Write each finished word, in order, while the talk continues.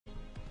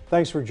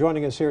Thanks for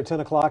joining us here at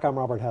 10 o'clock. I'm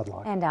Robert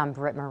Hadlock. And I'm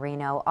Britt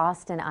Marino.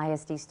 Austin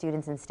ISD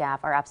students and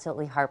staff are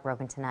absolutely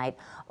heartbroken tonight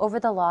over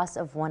the loss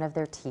of one of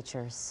their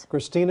teachers.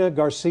 Cristina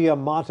Garcia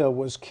Mata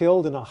was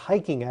killed in a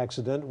hiking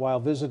accident while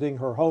visiting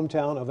her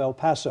hometown of El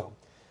Paso.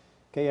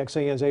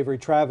 KXAN's Avery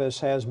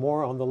Travis has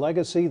more on the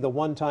legacy the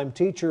one-time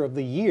teacher of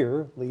the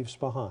year leaves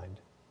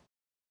behind.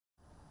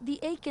 The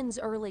Aikens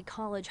Early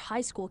College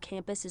High School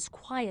campus is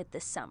quiet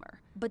this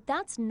summer, but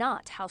that's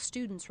not how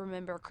students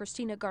remember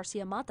Cristina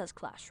Garcia Mata's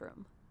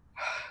classroom.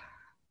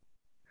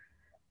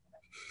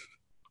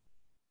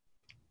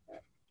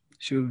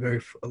 She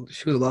was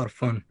a lot of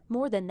fun.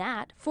 More than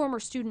that, former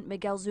student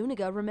Miguel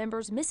Zuniga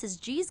remembers Mrs.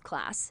 G's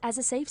class as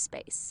a safe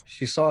space.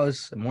 She saw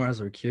us more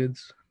as our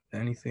kids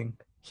than anything.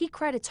 He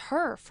credits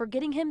her for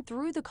getting him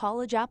through the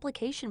college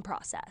application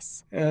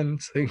process.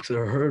 And thanks to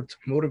her, to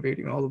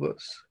motivating all of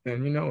us.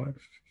 And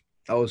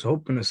I was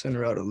hoping to send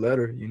her out a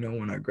letter,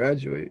 when I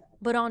graduate.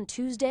 But on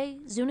Tuesday,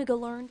 Zuniga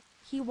learned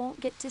he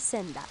won't get to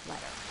send that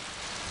letter.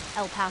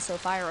 El Paso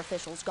fire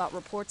officials got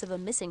reports of a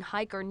missing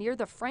hiker near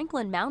the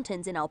Franklin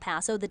Mountains in El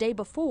Paso the day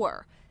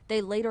before. They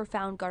later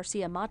found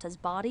Garcia Mata's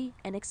body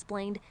and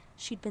explained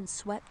she'd been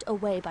swept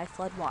away by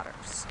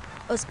floodwaters.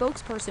 A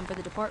spokesperson for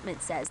the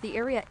department says the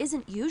area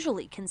isn't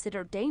usually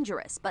considered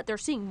dangerous, but they're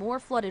seeing more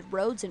flooded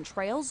roads and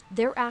trails.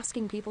 They're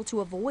asking people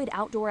to avoid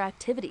outdoor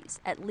activities,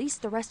 at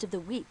least the rest of the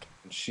week.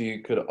 She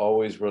could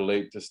always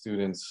relate to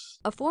students.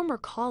 A former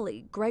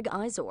colleague, Greg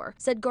Izor,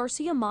 said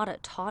Garcia Mata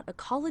taught a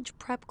college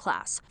prep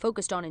class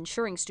focused on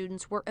ensuring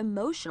students were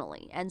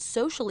emotionally and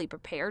socially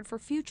prepared for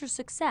future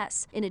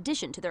success, in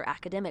addition to their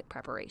academic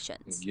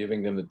preparations.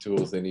 Giving them the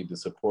tools they need to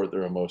support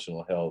their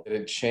emotional health.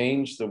 It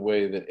changed the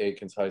way that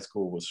Aikens High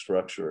School was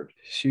structured.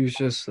 She was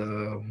just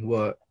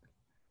what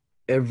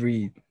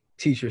every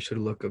teacher should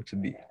look up to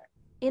be.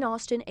 In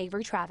Austin,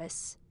 Avery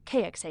Travis,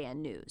 KXAN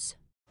News.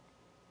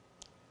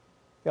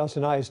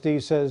 Austin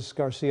ISD says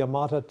Garcia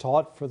Mata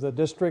taught for the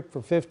district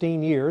for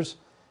 15 years.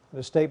 In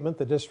a statement,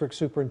 the district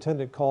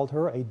superintendent called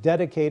her a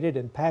dedicated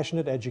and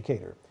passionate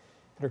educator.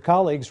 And her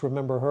colleagues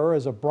remember her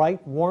as a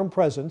bright, warm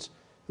presence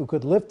who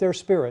could lift their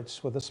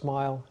spirits with a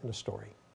smile and a story.